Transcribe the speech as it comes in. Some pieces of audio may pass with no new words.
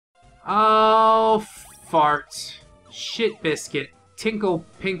Oh, fart. Shit biscuit. Tinkle,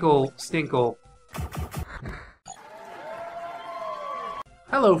 pinkle, stinkle.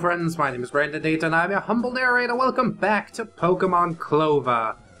 Hello friends, my name is Brandon Dayton and I'm your humble narrator. Welcome back to Pokemon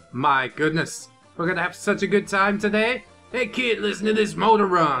Clover. My goodness, we're gonna have such a good time today. Hey kid, listen to this motor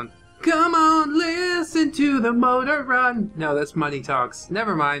run. Come on, listen to the motor run. No, that's Money Talks.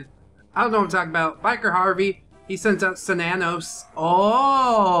 Never mind. I don't know what I'm talking about. Biker Harvey, he sends out Sananos.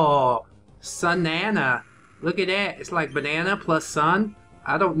 Oh, Sunana. Look at that. It's like banana plus sun.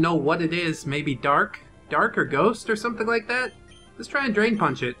 I don't know what it is. Maybe dark? Dark or ghost or something like that? Let's try and Drain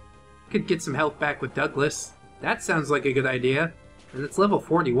Punch it. Could get some health back with Douglas. That sounds like a good idea. And it's level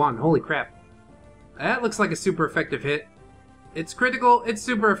 41. Holy crap. That looks like a super effective hit. It's critical. It's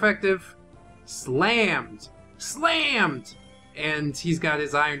super effective. Slammed. Slammed! And he's got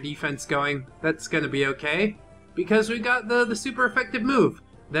his iron defense going. That's gonna be okay. Because we got the super effective move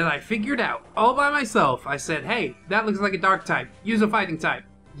that I figured out all by myself. I said, hey, that looks like a dark type. Use a fighting type.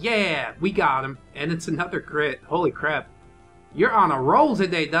 Yeah, we got him. And it's another crit. Holy crap. You're on a roll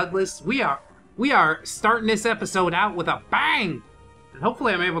today, Douglas. We are starting this episode out with a bang! And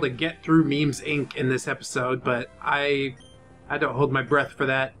hopefully I'm able to get through Memes Inc. in this episode, but I don't hold my breath for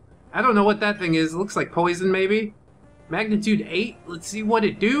that. I don't know what that thing is. It looks like poison, maybe? Magnitude 8? Let's see what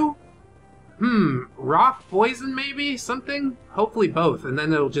it do. Rock poison, maybe? Something? Hopefully both, and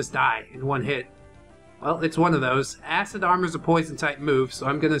then it'll just die in one hit. Well, it's one of those. Acid Armor's a poison-type move, so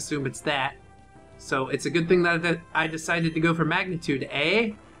I'm gonna assume it's that. So it's a good thing that I decided to go for Magnitude,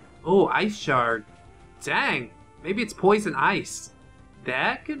 eh? Oh, Ice Shard. Dang, maybe it's Poison Ice.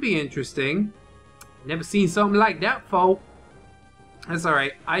 That could be interesting. Never seen something like that, before. That's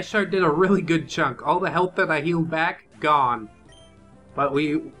alright. Ice Shard did a really good chunk. All the health that I healed back, gone. But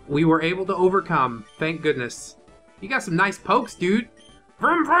we were able to overcome. Thank goodness. You got some nice pokes, dude.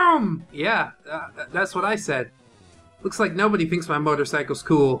 Vroom vroom! Yeah, that's what I said. Looks like nobody thinks my motorcycle's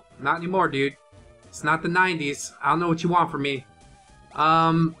cool. Not anymore, dude. It's not the 90s. I don't know what you want from me.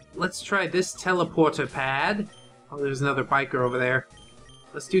 Let's try this teleporter pad. Oh, there's another biker over there.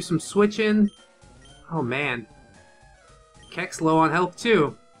 Let's do some switching. Oh, man. Keck's low on health,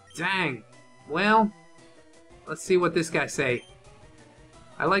 too. Dang. Well, let's see what this guy say.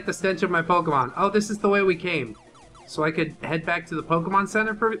 I like the stench of my Pokemon. Oh, this is the way we came. So I could head back to the Pokemon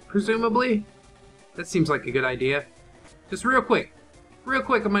Center, presumably? That seems like a good idea. Just real quick. Real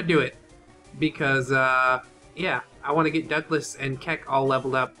quick, I'm gonna do it. Because, yeah, I want to get Douglas and Keck all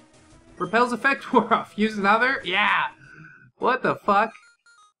leveled up. Repel's effect wore off. Use another? Yeah! What the fuck?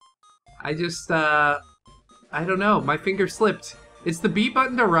 I just, I don't know. My finger slipped. It's the B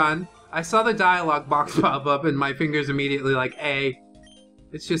button to run. I saw the dialogue box pop up and my finger's immediately like, A.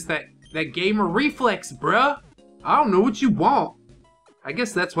 It's just that gamer reflex, bruh. I don't know what you want. I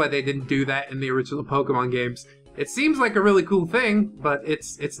guess that's why they didn't do that in the original Pokemon games. It seems like a really cool thing, but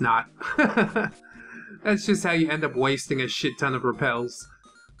it's not. That's just how you end up wasting a shit ton of repels.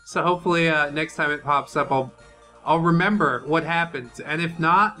 So hopefully next time it pops up, I'll remember what happened, and if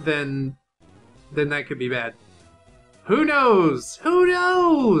not, then that could be bad. Who knows? Who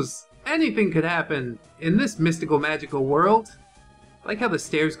knows? Anything could happen in this mystical, magical world. I like how the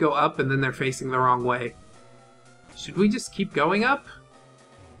stairs go up and then they're facing the wrong way. Should we just keep going up?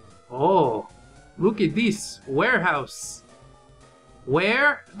 Oh. Look at this warehouse.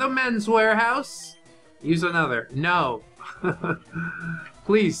 Where? The men's warehouse? Use another. No.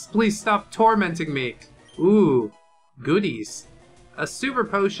 Please stop tormenting me. Ooh, goodies. A super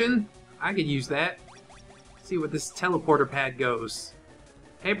potion. I could use that. Let's see what this teleporter pad goes.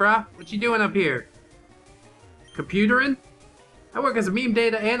 Hey, brah, what you doing up here? Computerin'? I work as a meme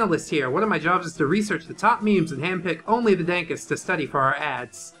data analyst here. One of my jobs is to research the top memes and handpick only the dankest to study for our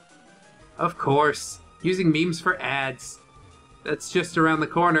ads. Of course. Using memes for ads. That's just around the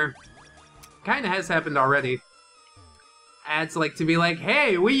corner. Kinda has happened already. Ads like to be like,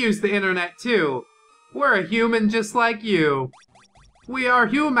 hey, we use the internet too. We're a human just like you. We are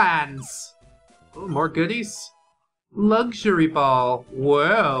humans. Oh, more goodies? Luxury ball.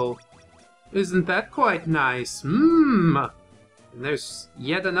 Whoa. Isn't that quite nice? And there's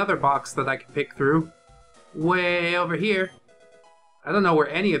yet another box that I can pick through. Way over here. I don't know where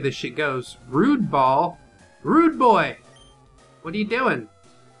any of this shit goes. Rude ball? Rude boy! What are you doing?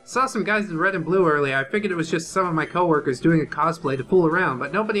 Saw some guys in red and blue earlier. I figured it was just some of my coworkers doing a cosplay to fool around,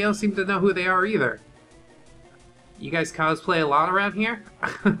 but nobody else seemed to know who they are either. You guys cosplay a lot around here?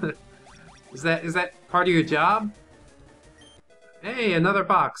 Is that part of your job? Hey, another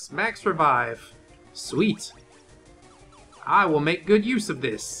box. Max Revive. Sweet. I will make good use of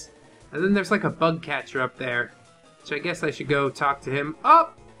this. And then there's like a bug catcher up there. Which I guess I should go talk to him.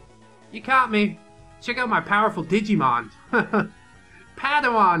 Oh! You caught me. Check out my powerful Digimon.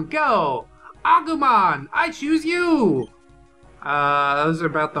 Padawan, go! Agumon, I choose you! Those are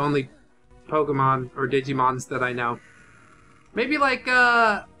about the only Pokemon or Digimons that I know. Maybe like,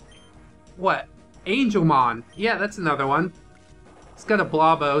 what? Angelmon. Yeah, that's another one. It's got a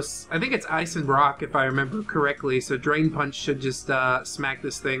Blobos. I think it's Ice and Rock if I remember correctly, so Drain Punch should just, smack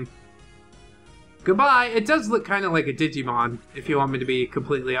this thing. Goodbye! It does look kind of like a Digimon, if you want me to be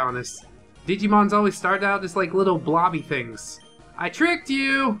completely honest. Digimons always start out as like little blobby things. I tricked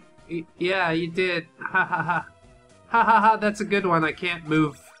you! Yeah, you did. Ha ha ha. Ha ha ha, that's a good one. I can't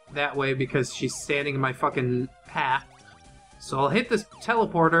move that way because she's standing in my fucking path. So I'll hit this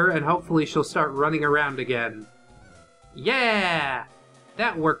teleporter and hopefully she'll start running around again. Yeah!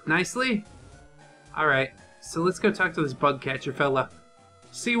 That worked nicely. Alright, so let's go talk to this bug catcher fella.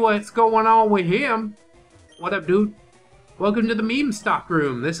 See what's going on with him. What up, dude? Welcome to the meme stock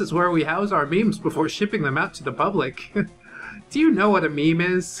room. This is where we house our memes before shipping them out to the public. Do you know what a meme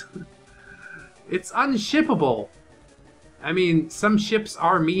is? It's unshippable. I mean, some ships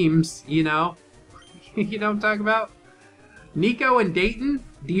are memes, you know? You know what I'm talking about? Nico and Dayton,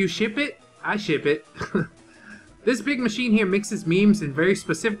 do you ship it? I ship it. This big machine here mixes memes in very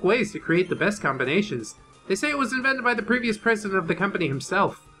specific ways to create the best combinations. They say it was invented by the previous president of the company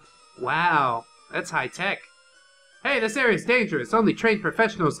himself. Wow, that's high tech. Hey, this area's dangerous. Only trained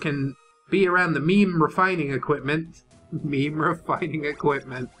professionals can be around the meme refining equipment. Meme refining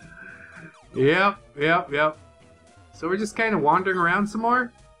equipment. Yep. So we're just kind of wandering around some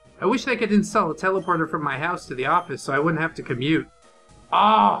more? I wish I could install a teleporter from my house to the office so I wouldn't have to commute.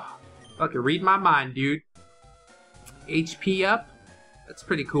 Oh! Fucking read my mind, dude. HP up? That's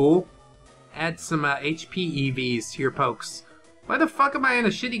pretty cool. Add some HP EVs to your pokes. Why the fuck am I in a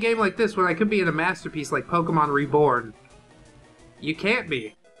shitty game like this when I could be in a masterpiece like Pokemon Reborn? You can't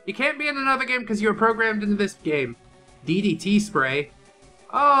be. You can't be in another game because you were programmed into this game. DDT spray.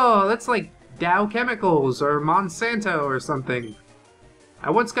 Oh, that's like Dow Chemicals or Monsanto or something. I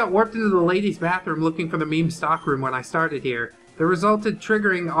once got warped into the ladies' bathroom looking for the meme stockroom when I started here. The resulted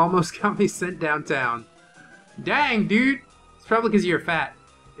triggering almost got me sent downtown. Dang, dude! It's probably because you're fat.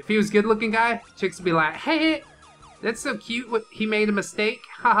 If he was a good-looking guy, chicks would be like, hey, that's so cute, he made a mistake,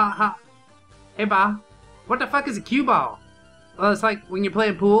 ha ha ha. Hey, ba, what the fuck is a cue ball? Well, it's like when you're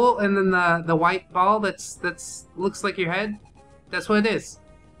playing pool and then the white ball that's looks like your head. That's what it is.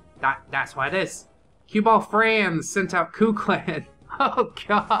 That's what it is. Cue ball Fran sent out Ku Clan. Oh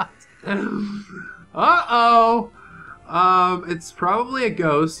god. Uh-oh. It's probably a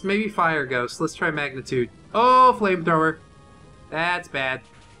ghost, maybe fire ghost. Let's try magnitude. Oh, flamethrower. That's bad.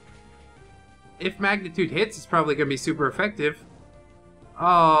 If magnitude hits, it's probably going to be super effective.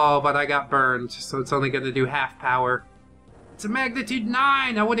 Oh, but I got burned, so it's only going to do half power. It's a magnitude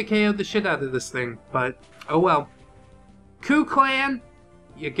 9! I would have KO'd the shit out of this thing, but oh well. Ku Clan,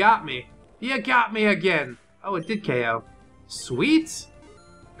 you got me. You got me again. Oh, it did KO. Sweet.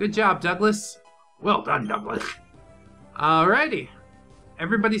 Good job, Douglas. Well done, Douglas. Alrighty.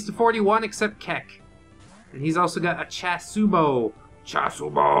 Everybody's to 41 except Keck. And he's also got a Chasubo.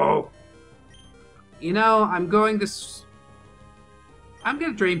 Chasubo! You know, I'm gonna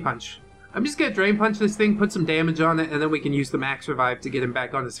Drain Punch. I'm just gonna Drain Punch this thing, put some damage on it, and then we can use the Max Revive to get him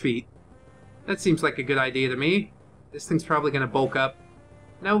back on his feet. That seems like a good idea to me. This thing's probably gonna bulk up.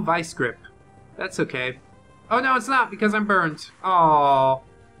 No Vice Grip. That's okay. Oh no, it's not, because I'm burned. Aww.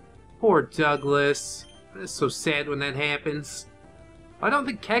 Poor Douglas. It's so sad when that happens. I don't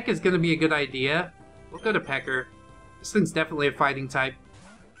think Keck is gonna be a good idea. We'll go to Pecker. This thing's definitely a fighting type.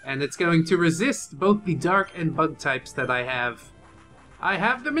 And it's going to resist both the dark and bug types that I have. I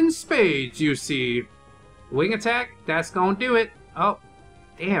have them in spades, you see. Wing attack, that's gonna do it. Oh,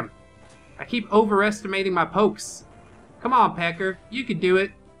 damn. I keep overestimating my pokes. Come on, Pecker, you can do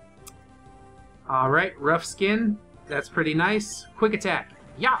it. Alright, rough skin. That's pretty nice. Quick attack.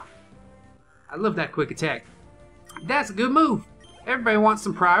 Yeah! I love that quick attack. That's a good move. Everybody wants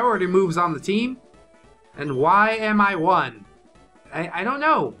some priority moves on the team. And why am I one? I don't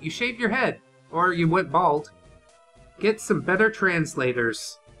know. You shaved your head. Or you went bald. Get some better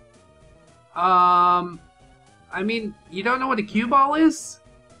translators. I mean, you don't know what a cue ball is?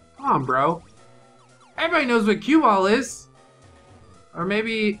 Come on, bro. Everybody knows what cue ball is. Or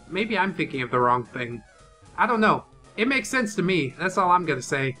maybe I'm thinking of the wrong thing. I don't know. It makes sense to me. That's all I'm gonna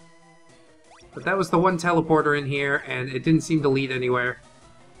say. But that was the one teleporter in here, and it didn't seem to lead anywhere.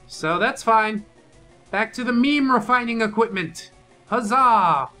 So that's fine. Back to the meme refining equipment.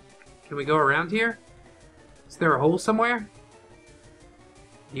 Huzzah! Can we go around here? Is there a hole somewhere?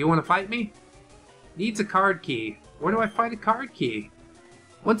 Do you want to fight me? Needs a card key. Where do I find a card key?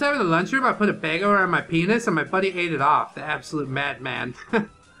 One time in the lunchroom, I put a bag around my penis and my buddy ate it off. The absolute madman.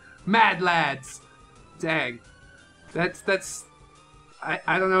 Mad lads. Dang. I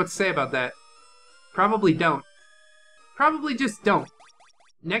don't know what to say about that. Probably don't. Probably just don't.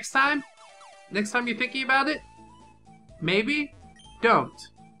 Next time you're thinking about it, maybe don't.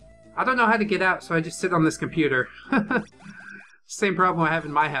 I don't know how to get out, so I just sit on this computer. Same problem I have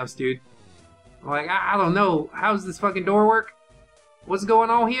in my house, dude. Like, I don't know. How's this fucking door work? What's going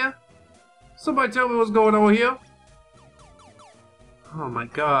on here? Somebody tell me what's going on here. Oh my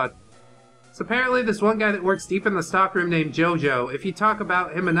god. So apparently this one guy that works deep in the stockroom named Jojo, if you talk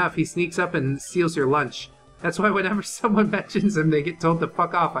about him enough, he sneaks up and steals your lunch. That's why whenever someone mentions him, they get told to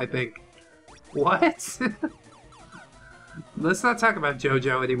fuck off, I think. What? Let's not talk about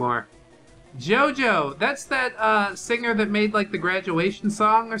Jojo anymore. Jojo! That's that singer that made like the graduation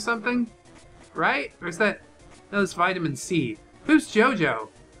song or something? Right? Or is that... No, it's Vitamin C. Who's Jojo?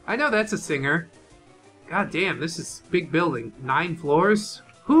 I know that's a singer. God damn, this is a big building. 9 floors?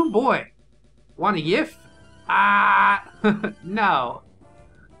 Whoo boy! Want a yiff? No.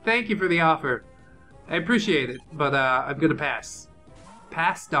 Thank you for the offer. I appreciate it, but I'm gonna pass.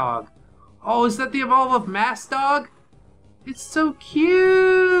 Pass dog. Oh, is that the evolve of Mass Dog? It's so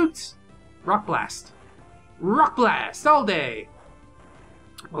cute! Rock Blast. Rock Blast all day!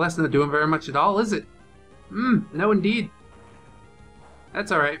 Well, that's not doing very much at all, is it? No indeed.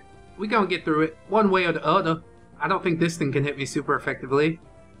 That's alright. We gonna get through it, one way or the other. I don't think this thing can hit me super effectively.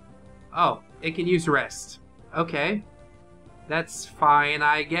 Oh, it can use rest. Okay. That's fine,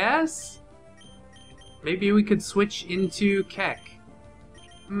 I guess? Maybe we could switch into Keck.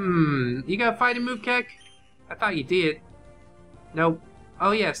 You got a fighting move, Keck? I thought you did. Nope.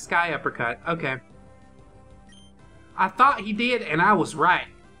 Oh yeah, Sky Uppercut. Okay. I thought he did, and I was right.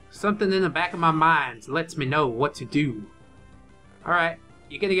 Something in the back of my mind lets me know what to do. Alright,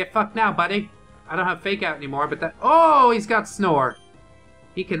 you're gonna get fucked now, buddy. I don't have Fake Out anymore, but that... Oh, he's got Snore.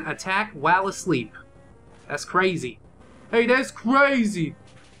 He can attack while asleep. That's crazy. Hey, that's crazy!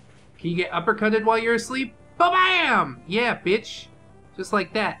 Can you get uppercutted while you're asleep? Ba-bam! Yeah, bitch. Just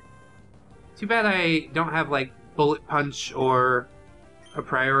like that. Too bad I don't have, like, Bullet Punch or a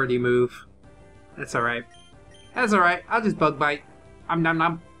priority move. That's alright. That's alright. I'll just Bug Bite. Nom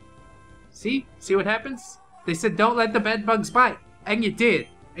nom. See? See what happens? They said don't let the bed bugs bite. And you did.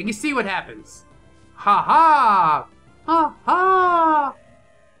 And you see what happens. Ha ha! Ha ha!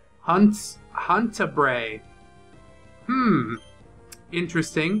 Huntabray.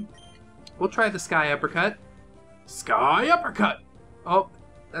 Interesting. We'll try the Sky Uppercut. Sky Uppercut! Oh,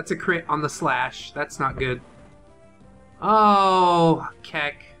 that's a crit on the slash. That's not good. Oh,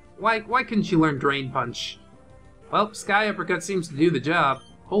 Keck. Why couldn't you learn Drain Punch? Well, Sky Uppercut seems to do the job.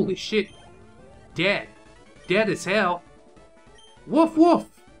 Holy shit. Dead. Dead as hell. Woof woof!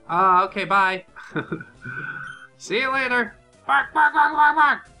 Okay, bye. See you later. Bark, bark, bark, bark,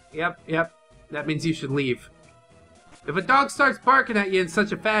 bark! Yep. That means you should leave. If a dog starts barking at you in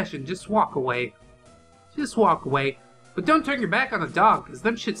such a fashion, just walk away. Just walk away. But don't turn your back on a dog, because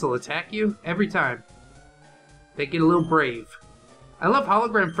them shits will attack you every time. They get a little brave. I love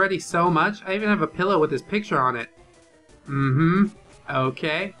Hologram Freddy so much, I even have a pillow with his picture on it.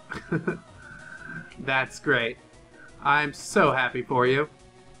 Okay. That's great. I'm so happy for you.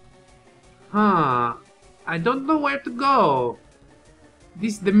 I don't know where to go.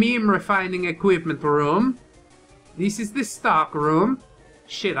 This is the meme refining equipment room. This is the stock room.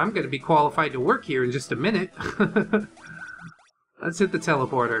 Shit, I'm gonna be qualified to work here in just a minute. Let's hit the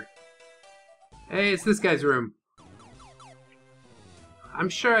teleporter. Hey, it's this guy's room. I'm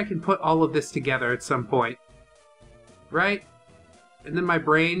sure I can put all of this together at some point. Right? And then my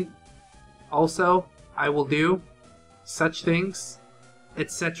brain also, I will do such things,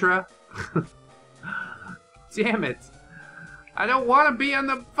 etc. Damn it. I don't want to be in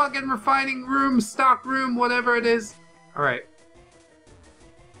the fucking refining room, stock room, whatever it is. Alright.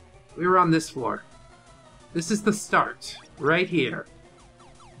 We were on this floor. This is the start. Right here.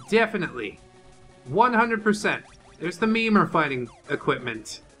 Definitely. 100%. There's the meme refining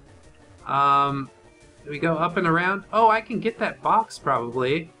equipment. Do we go up and around? Oh, I can get that box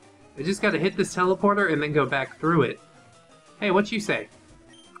probably. I just gotta hit this teleporter and then go back through it. Hey, what you say?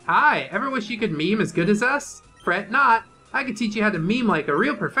 Hi, ever wish you could meme as good as us? Fret not. I could teach you how to meme like a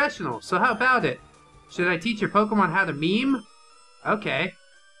real professional, so how about it? Should I teach your Pokemon how to meme? Okay.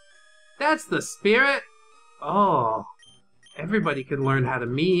 That's the spirit! Oh. Everybody can learn how to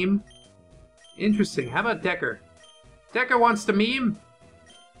meme. Interesting. How about Decker? Decker wants to meme?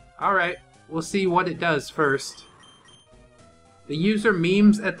 Alright. We'll see what it does first. The user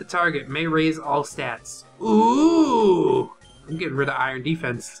memes at the target may raise all stats. Ooh! I'm getting rid of Iron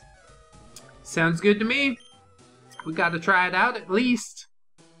Defense. Sounds good to me. We gotta try it out at least.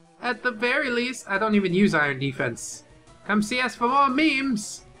 At the very least, I don't even use Iron Defense. Come see us for more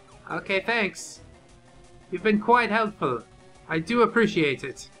memes. Okay, thanks. You've been quite helpful. I do appreciate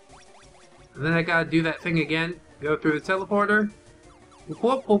it. And then I gotta do that thing again. Go through the teleporter. Whoop,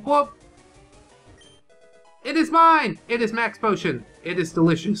 whoop, whoop, whoop. It is mine! It is Max Potion. It is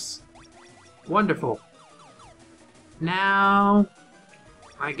delicious. Wonderful. Now,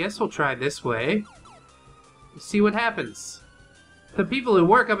 I guess we'll try this way. See what happens. The people who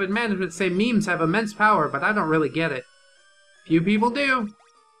work up in management say memes have immense power, but I don't really get it. Few people do.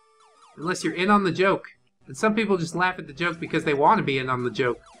 Unless you're in on the joke. And some people just laugh at the joke because they want to be in on the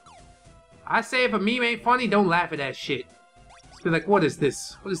joke. I say if a meme ain't funny, don't laugh at that shit. Just be like, what is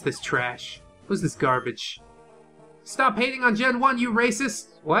this? What is this trash? What is this garbage? Stop hating on Gen 1, you racist!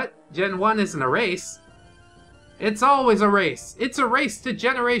 What? Gen 1 isn't a race. It's always a race. It's a race to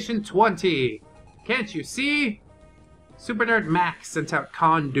Generation 20. Can't you see? Super Nerd Max sent out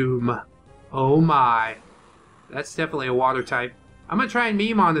Condoom. Oh my. That's definitely a water type. I'm gonna try and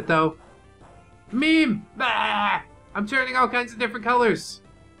meme on it though. Meme! Bah! I'm turning all kinds of different colors.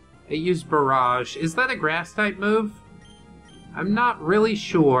 It used Barrage. Is that a grass type move? I'm not really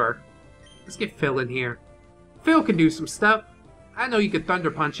sure. Let's get Phil in here. Phil can do some stuff. I know you could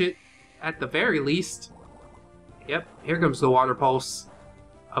Thunder Punch it. At the very least. Yep, here comes the Water Pulse.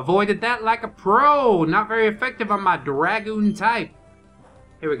 Avoided that like a pro! Not very effective on my Dragoon type.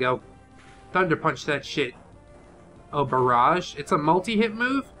 Here we go. Thunder Punch that shit. Oh, Barrage? It's a multi-hit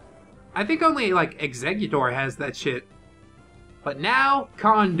move? I think only, like, Exeggutor has that shit. But now,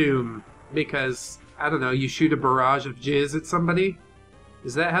 Condoom. Because, I don't know, you shoot a barrage of jizz at somebody?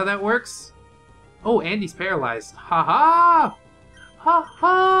 Is that how that works? Oh, Andy's paralyzed. Ha-ha!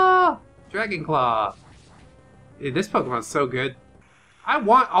 Ha-ha! Dragon Claw. Dude, this Pokemon's so good. I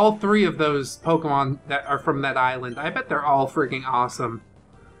want all three of those Pokemon that are from that island. I bet they're all freaking awesome.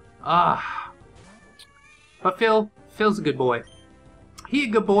 Ah. But Phil's a good boy. He a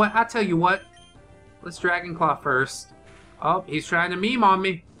good boy. I tell you what. Let's Dragon Claw first. Oh, he's trying to meme on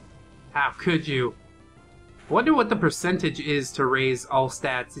me. How could you? Wonder what the percentage is to raise all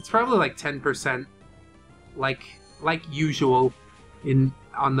stats. It's probably like 10%. Like usual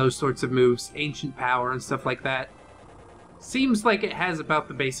on those sorts of moves. Ancient Power and stuff like that. Seems like it has about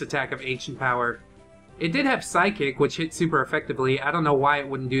the base attack of Ancient Power. It did have Psychic, which hit super effectively. I don't know why it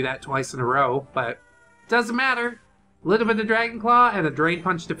wouldn't do that twice in a row, but doesn't matter. A little bit of Dragon Claw and a Drain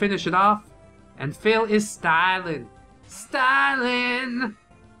Punch to finish it off. And Phil is styling. Styling!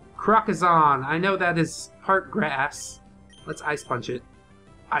 Crocozon. I know that is part grass. Let's Ice Punch it.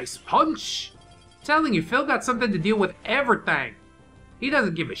 Ice Punch! I'm telling you, Phil got something to deal with everything. He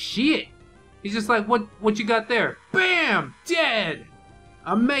doesn't give a shit. He's just like, what you got there? Bam! Dead!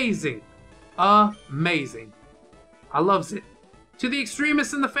 Amazing. Amazing. I loves it. To the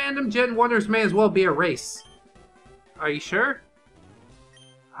extremists in the fandom, Gen 1ers may as well be a race. Are you sure?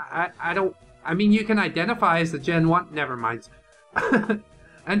 I don't... I mean, you can identify as a Gen 1... Never mind.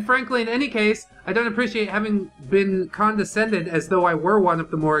 And frankly, in any case, I don't appreciate having been condescended as though I were one of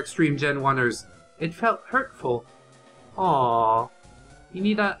the more extreme Gen 1ers. It felt hurtful. Aww. You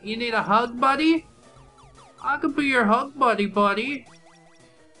need a hug, buddy? I could be your hug buddy, buddy.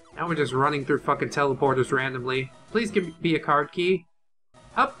 Now we're just running through fucking teleporters randomly. Please give me a card key.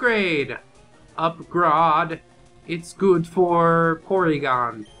 Upgrade! Upgrade. It's good for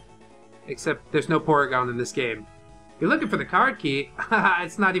Porygon. Except there's no Porygon in this game. You're looking for the card key?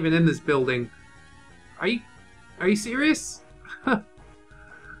 It's not even in this building. Are you serious?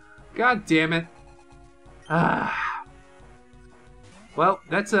 God damn it. Well,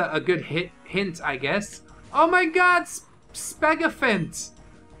 that's a good hint, I guess. Oh my god, Spagafent!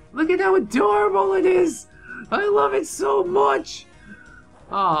 Look at how adorable it is! I love it so much!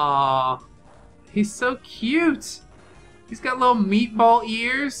 Aww. He's so cute! He's got little meatball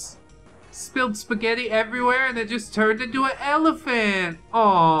ears. Spilled spaghetti everywhere and it just turned into an elephant!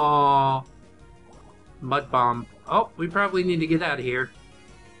 Aww. Mud Bomb. Oh, we probably need to get out of here.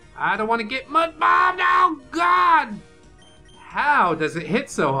 I don't want to get Mud Bombed! Oh god! How does it hit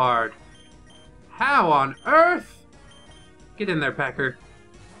so hard? How on earth? Get in there, Packer.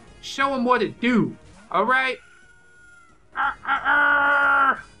 Show him what it do. Alright?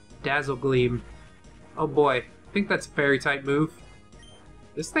 Dazzle Gleam. Oh boy. I think that's a fairy type move.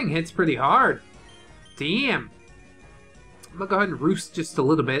 This thing hits pretty hard. Damn. I'm gonna go ahead and roost just a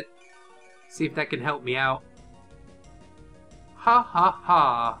little bit. See if that can help me out. Ha ha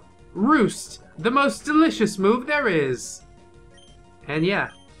ha. Roost. The most delicious move there is. And yeah,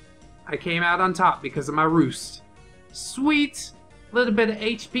 I came out on top because of my roost. Sweet! Little bit of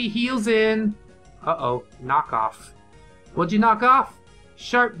HP heals in. Uh-oh, knockoff. What'd you knock off?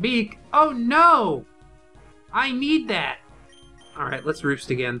 Sharp beak. Oh no! I need that. Alright, let's roost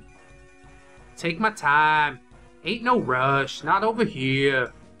again. Take my time. Ain't no rush. Not over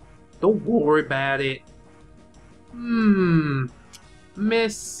here. Don't worry about it.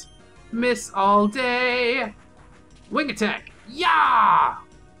 Miss. Miss all day. Wing attack. Yeah!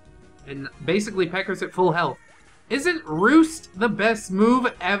 And basically Pecker's at full health. Isn't Roost the best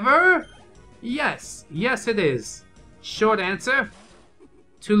move ever? Yes. Yes, it is. Short answer.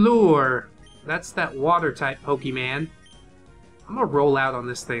 To lure. That's that water type Pokemon. I'm gonna roll out on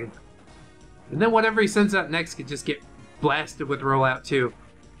this thing. And then whatever he sends out next could just get blasted with rollout too.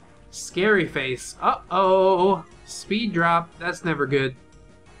 Scary face. Uh-oh. Speed drop. That's never good.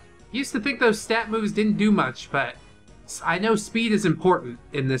 Used to think those stat moves didn't do much, but I know speed is important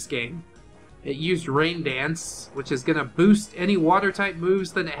in this game. It used Rain Dance, which is gonna boost any water type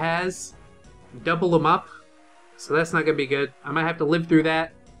moves that it has. Double them up. So that's not gonna be good. I might have to live through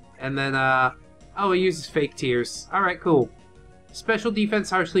that. And then, oh, it uses Fake Tears. Alright, cool. Special defense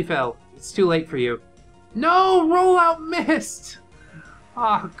harshly fell. It's too late for you. No! Rollout missed!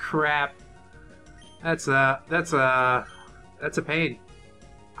 Oh, crap. That's a pain.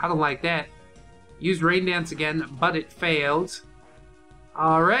 I don't like that. Use Rain Dance again, but it failed.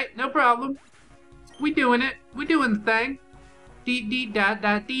 Alright, no problem. We doing it. We doing the thing.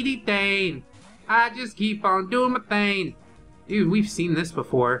 Dee-dee-da-da-dee-dee-dane. I just keep on doing my thing. Dude, we've seen this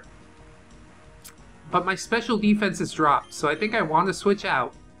before. But my special defense is dropped, so I think I want to switch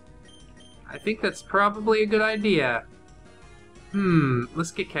out. I think that's probably a good idea.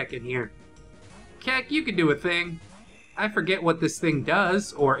 Let's get Keck in here. Keck, you can do a thing. I forget what this thing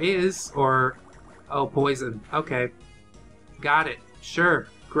does, or is, or... Oh, poison. Okay. Got it. Sure.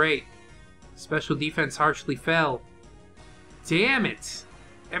 Great. Special defense harshly fell. Damn it!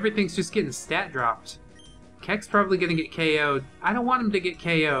 Everything's just getting stat dropped. Keck's probably gonna get KO'd. I don't want him to get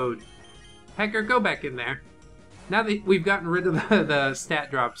KO'd. Pecker, go back in there. Now that we've gotten rid of the stat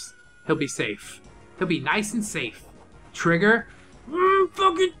drops, he'll be safe. He'll be nice and safe. Trigger?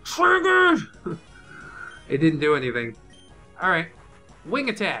 Fucking triggered! It didn't do anything. Alright. Wing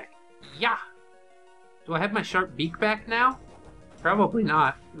attack. Yeah! Do I have my sharp beak back now? Probably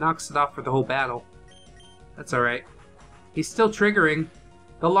not. Knocks it off for the whole battle. That's alright. He's still triggering.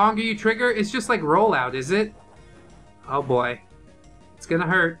 The longer you trigger, it's just like rollout, is it? Oh boy. It's gonna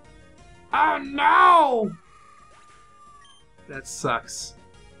hurt. Oh no! That sucks.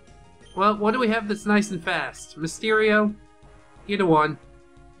 Well, what do we have that's nice and fast? Mysterio? You the one.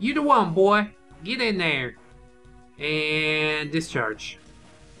 You the one, boy. Get in there. And discharge.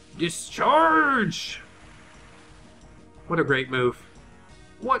 Discharge! What a great move.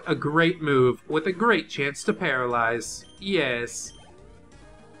 What a great move, with a great chance to paralyze. Yes.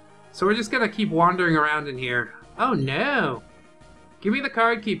 So we're just gonna keep wandering around in here. Oh no! Give me the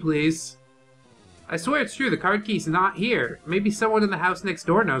card key, please. I swear it's true, the card key's not here. Maybe someone in the house next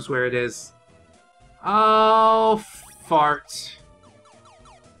door knows where it is. Oh, fart.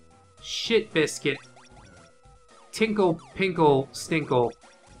 Shit biscuit. Tinkle, pinkle, stinkle.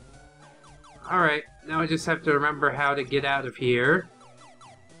 Alright, now I just have to remember how to get out of here.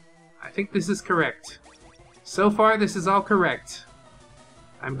 I think this is correct. So far, this is all correct.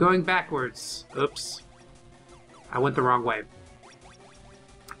 I'm going backwards. Oops. I went the wrong way.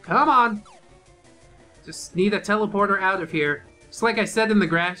 Come on! Just need a teleporter out of here. Just like I said in the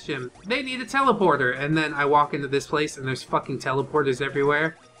grass gym, they need a teleporter. And then I walk into this place and there's fucking teleporters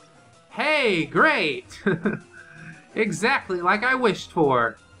everywhere. Hey, great! Exactly like I wished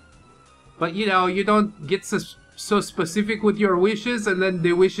for. But you know, you don't get so specific with your wishes and then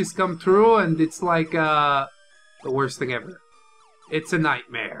the wishes come true and it's like, the worst thing ever. It's a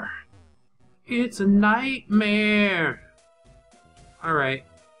nightmare. It's a nightmare! Alright.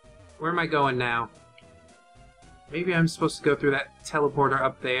 Where am I going now? Maybe I'm supposed to go through that teleporter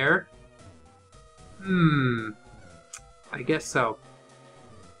up there. I guess so.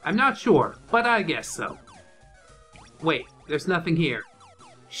 I'm not sure, but I guess so. Wait, there's nothing here.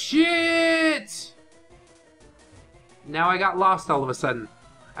 Shit! Now I got lost all of a sudden.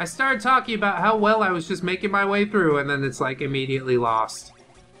 I started talking about how well I was just making my way through, and then it's like immediately lost.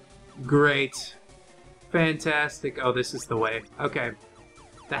 Great. Fantastic. Oh, this is the way. Okay.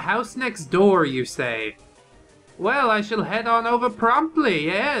 The house next door, you say? Well, I shall head on over promptly,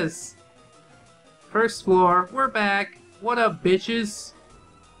 yes. First floor, we're back. What up, bitches?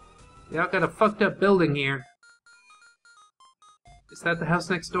 Y'all got a fucked up building here. Is that the house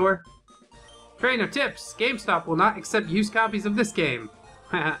next door? Trainer tips! GameStop will not accept used copies of this game.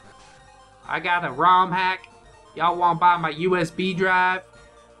 I got a ROM-Hack. Y'all want to buy my USB drive?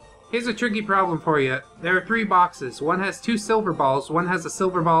 Here's a tricky problem for you. There are 3 boxes. One has 2 silver balls, one has a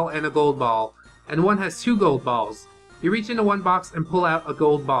silver ball and a gold ball, and one has 2 gold balls. You reach into one box and pull out a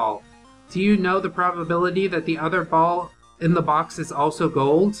gold ball. Do you know the probability that the other ball in the box is also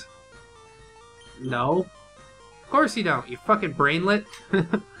gold? No. Of course you don't, you fucking brainlet.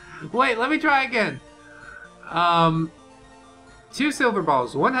 Wait, let me try again. 2 silver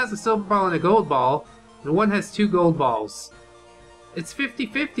balls. One has a silver ball and a gold ball, and one has 2 gold balls. It's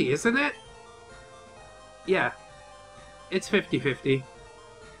 50-50, isn't it? Yeah. It's 50-50.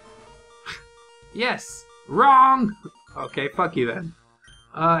 Yes! Wrong! Okay, fuck you then.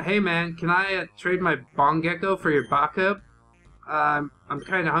 Hey man, can I trade my bong gecko for your backup? I'm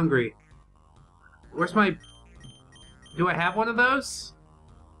kinda hungry. Where's my... Do I have one of those?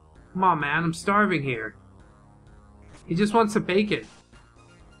 Come on man, I'm starving here. He just wants some bacon.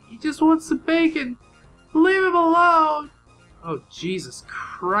 He just wants some bacon! Leave him alone! Oh, Jesus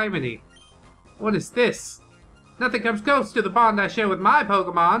criminy. What is this? Nothing comes close to the bond I share with my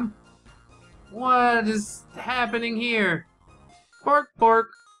Pokemon. What is happening here? Bork, bork.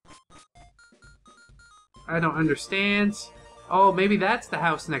 I don't understand. Oh, maybe that's the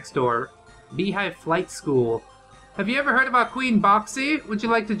house next door. Beehive Flight School. Have you ever heard about Queen Boxy? Would you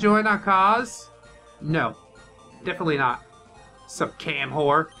like to join our cause? No. Definitely not. Some cam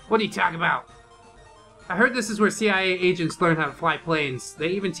whore. What are you talking about? I heard this is where CIA agents learn how to fly planes. They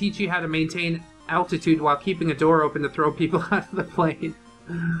even teach you how to maintain altitude while keeping a door open to throw people out of the plane.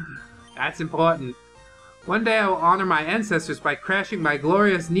 That's important. One day I will honor my ancestors by crashing my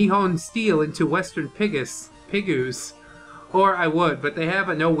glorious Nihon steel into Western Pigus. Or I would, but they have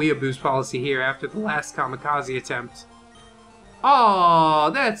a no weeaboos policy here after the last kamikaze attempt.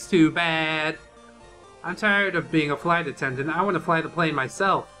 Oh, that's too bad. I'm tired of being a flight attendant. I want to fly the plane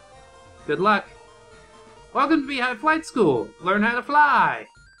myself. Good luck. Welcome to Beehive Flight School. Learn how to fly.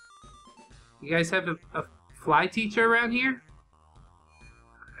 You guys have a fly teacher around here?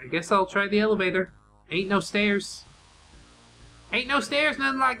 I guess I'll try the elevator. Ain't no stairs. Ain't no stairs,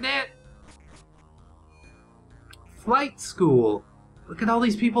 nothing like that. Flight school. Look at all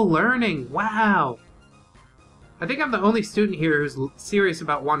these people learning. Wow. I think I'm the only student here who's serious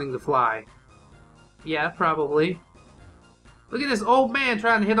about wanting to fly. Yeah, probably. Look at this old man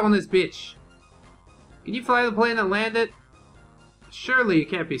trying to hit on this bitch. Can you fly the plane and land it? Surely you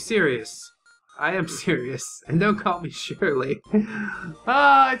can't be serious. I am serious. And don't call me Shirley.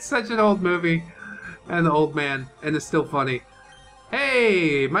 Ah, it's such an old movie. And the old man. And it's still funny.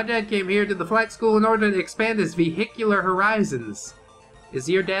 Hey, my dad came here to the flight school in order to expand his vehicular horizons. Is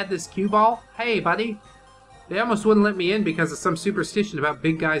your dad this cue ball? Hey, buddy. They almost wouldn't let me in because of some superstition about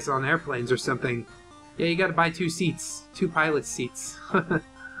big guys on airplanes or something. Yeah, you gotta buy 2 seats. 2 pilot seats.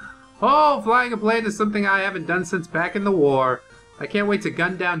 Oh, flying a plane is something I haven't done since back in the war. I can't wait to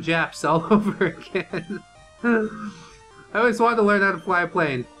gun down Japs all over again. I always wanted to learn how to fly a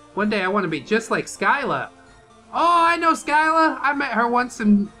plane. One day I want to be just like Skyla. Oh, I know Skyla! I met her once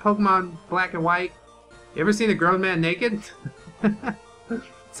in Pokemon Black and White. You ever seen a grown man naked?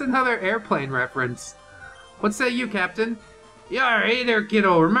 It's another airplane reference. What say you, Captain? Yeah, hey there,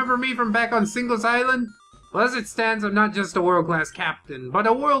 kiddo. Remember me from back on Singles Island? Well, as it stands, I'm not just a world-class captain, but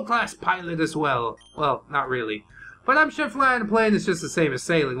a world-class pilot as well. Well, not really. But I'm sure flying a plane is just the same as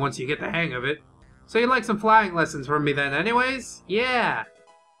sailing once you get the hang of it. So you'd like some flying lessons from me then anyways? Yeah.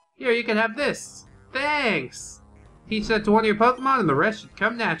 Here, you can have this. Thanks. Teach that to one of your Pokemon and the rest should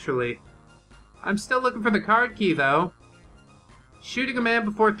come naturally. I'm still looking for the card key, though. Shooting a man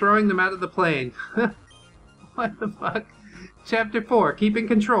before throwing them out of the plane. What the fuck? Chapter 4, keeping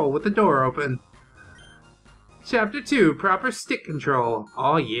control with the door open. Chapter 2, proper stick control.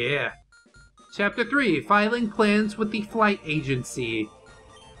 Oh yeah. Chapter 3, filing plans with the flight agency.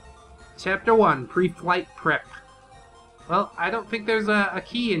 Chapter 1, pre-flight prep. Well, I don't think there's a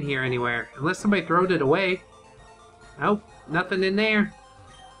key in here anywhere, unless somebody throwed it away. Nope, nothing in there.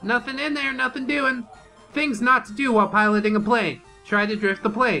 Nothing in there, nothing doing. Things not to do while piloting a plane. Try to drift the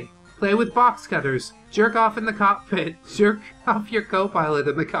plane. Play with box cutters. Jerk off in the cockpit. Jerk off your co-pilot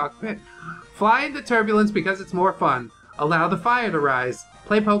in the cockpit. Fly into turbulence because it's more fun. Allow the fire to rise.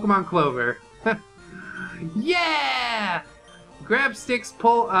 Play Pokemon Clover. Yeah! Grab sticks,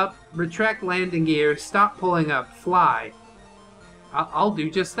 pull up, retract landing gear, stop pulling up, fly. I'll do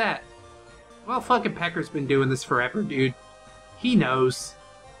just that. Well, fucking Pecker's been doing this forever, dude. He knows.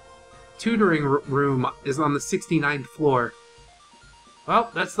 Tutoring room is on the 69th floor. Well,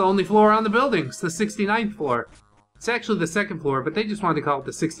 that's the only floor on the building. It's the 69th floor. It's actually the 2nd floor, but they just wanted to call it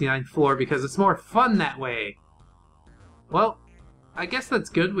the 69th floor because it's more fun that way. Well, I guess that's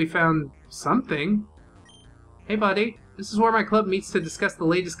good. We found something. Hey buddy, this is where my club meets to discuss the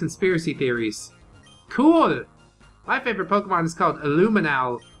latest conspiracy theories. Cool! My favorite Pokemon is called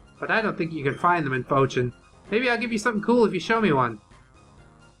Illuminal, but I don't think you can find them in Fochun. Maybe I'll give you something cool if you show me one.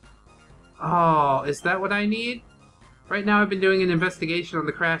 Oh, is that what I need? Right now I've been doing an investigation on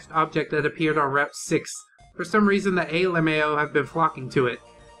the crashed object that appeared on Route 6. For some reason the LMAO have been flocking to it.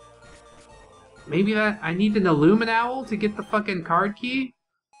 Maybe I need an Illuminal to get the fucking card key?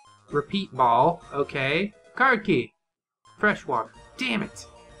 Repeat ball, okay. Card key. Freshwater. Damn it!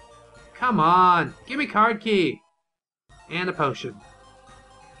 Come on! Give me card key! And a potion.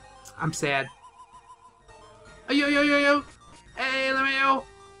 I'm sad. Yo yo yo yo! Hey LMAO!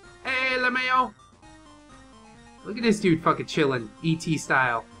 Hey LMAO! Look at this dude fucking chilling, ET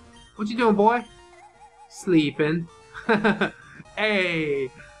style. What you doing, boy? Sleeping. Hey!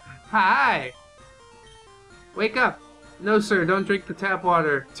 Hi! Wake up! No sir, don't drink the tap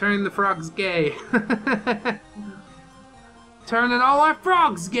water. Turning the frogs gay. Turning all our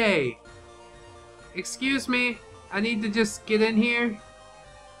frogs gay! Excuse me, I need to just get in here.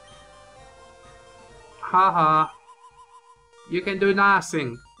 Haha. You can do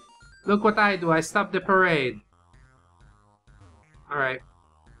nothing. Look what I do, I stop the parade. Alright.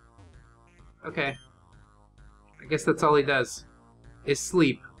 Okay. I guess that's all he does. Is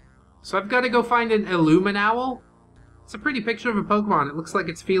sleep. So I've got to go find an Illuminal? It's a pretty picture of a Pokemon. It looks like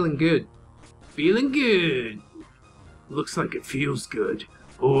it's feeling good. Feeling good! Looks like it feels good.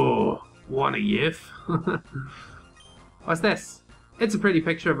 Oh, want a yiff? What's this? It's a pretty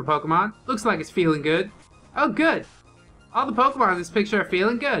picture of a Pokemon. Looks like it's feeling good. Oh, good! All the Pokemon in this picture are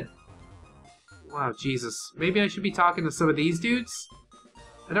feeling good. Wow, Jesus. Maybe I should be talking to some of these dudes?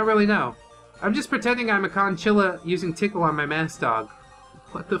 I don't really know. I'm just pretending I'm a Conchilla using Tickle on my mass dog.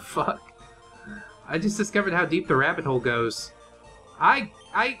 What the fuck? I just discovered how deep the rabbit hole goes. I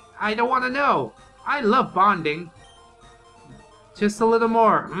don't want to know. I love bonding. Just a little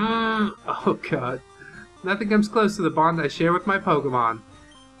more. Oh god. Nothing comes close to the bond I share with my Pokemon.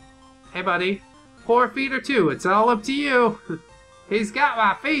 Hey buddy. 4 feet or 2, it's all up to you. He's got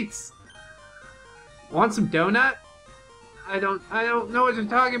my feet. Want some donut? I don't know what you're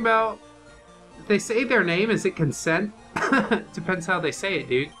talking about. If they say their name, is it consent? Depends how they say it,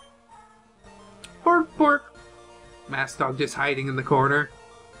 dude. Pork, pork. Mass Dog just hiding in the corner.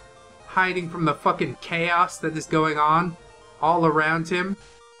 Hiding from the fucking chaos that is going on all around him.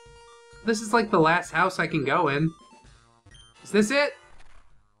 This is like the last house I can go in. Is this it?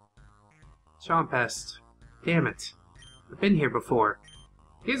 Chompest. Damn it. I've been here before.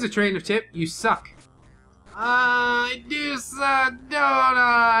 Here's a trainer tip. You suck. I do suck, don't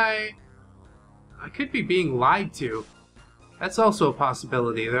I? I could be being lied to. That's also a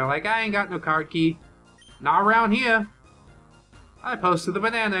possibility. They're like, I ain't got no card key. Not around here. I posted the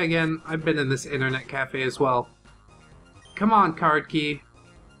banana again. I've been in this internet cafe as well. Come on, card key.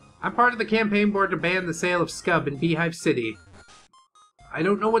 I'm part of the campaign board to ban the sale of scub in Beehive City. I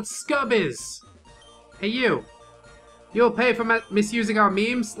don't know what scub is. Hey you. You'll pay for misusing our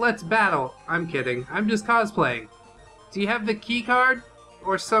memes? Let's battle. I'm kidding. I'm just cosplaying. Do you have the key card?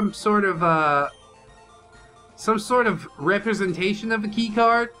 Or some sort of representation of a key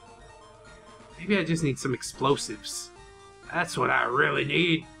card? Maybe I just need some explosives. That's what I really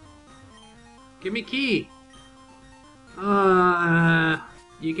need. Give me key.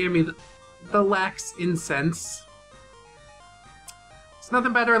 You gave me the lax incense. It's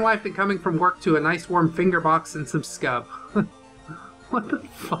nothing better in life than coming from work to a nice warm finger box and some scub. What the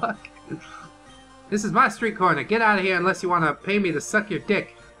fuck? This is my street corner. Get out of here unless you want to pay me to suck your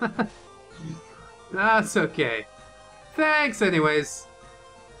dick. That's okay. Thanks anyways.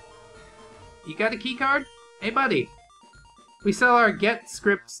 You got a key card? Hey buddy. We sell our Get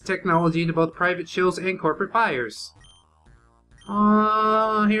Scripts technology to both private shills and corporate buyers.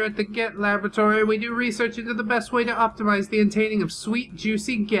 Here at the Get Laboratory, we do research into the best way to optimize the obtaining of sweet,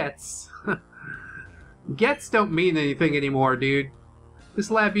 juicy gets. Gets don't mean anything anymore, dude.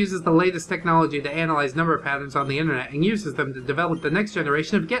 This lab uses the latest technology to analyze number patterns on the internet and uses them to develop the next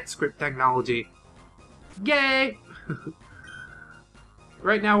generation of Get Script technology. Yay!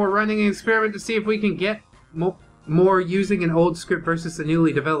 Right now we're running an experiment to see if we can get more using an old script versus a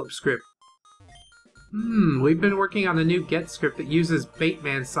newly developed script. We've been working on a new Get script that uses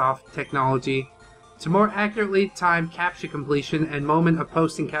Bateman-Soft technology to more accurately time captcha completion and moment of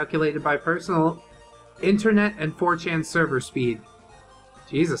posting calculated by personal internet and 4chan server speed.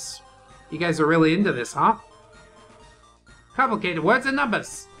 Jesus, you guys are really into this, huh? Complicated words and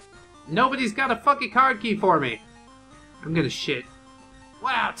numbers. Nobody's got a fucking card key for me. I'm gonna shit.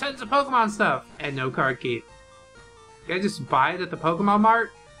 Wow, tons of Pokemon stuff and no card key. Can I just buy it at the Pokemon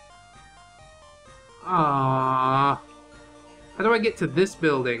Mart? Aww. How do I get to this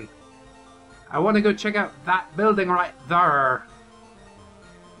building? I want to go check out that building right there.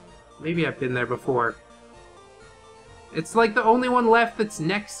 Maybe I've been there before. It's like the only one left that's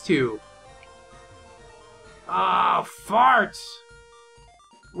next to. Oh, fart!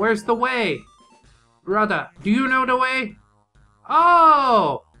 Where's the way? Brother, do you know the way?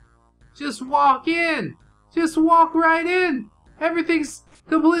 Oh! Just walk in! Just walk right in! Everything's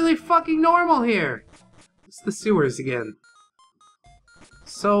completely fucking normal here! It's the sewers again.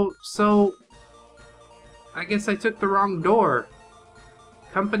 So... I guess I took the wrong door.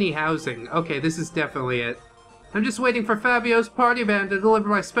 Company housing. Okay, this is definitely it. I'm just waiting for Fabio's party van to deliver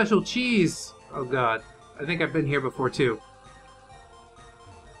my special cheese. Oh god. I think I've been here before too.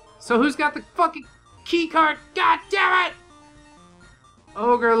 So who's got the fucking key card? God damn it!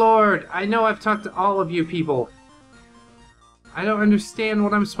 Ogre Lord, I know I've talked to all of you people. I don't understand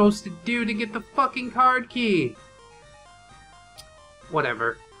what I'm supposed to do to get the fucking card key.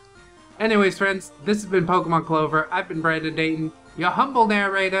 Whatever. Anyways, friends, this has been Pokemon Clover. I've been Brandon Dayton, your humble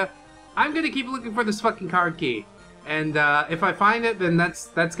narrator. I'm gonna keep looking for this fucking card key. And if I find it, then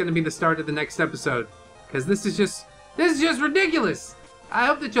that's gonna be the start of the next episode. Because this is just ridiculous! I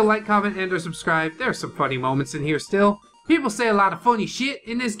hope that you'll like, comment, and or subscribe. There are some funny moments in here still. People say a lot of funny shit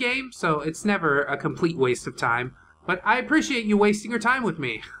in this game, so it's never a complete waste of time. But I appreciate you wasting your time with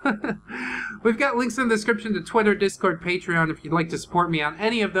me. We've got links in the description to Twitter, Discord, Patreon if you'd like to support me on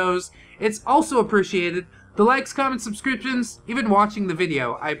any of those. It's also appreciated. The likes, comments, subscriptions, even watching the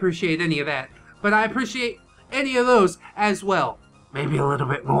video. I appreciate any of that. But I appreciate any of those as well. Maybe a little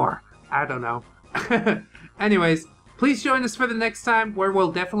bit more. I don't know. Anyways, please join us for the next time where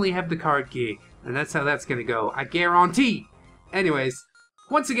we'll definitely have the card key. And that's how that's gonna go. I guarantee. Anyways,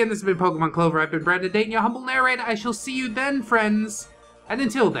 once again, this has been Pokemon Clover. I've been Brandon Dayton, your humble narrator. I shall see you then, friends. And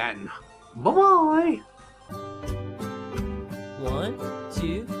until then, bye-bye. 1,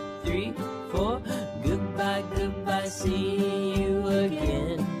 2, 3, 4. Goodbye, goodbye, see you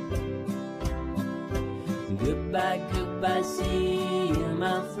again. Goodbye, goodbye, see you,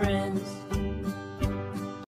 my friends.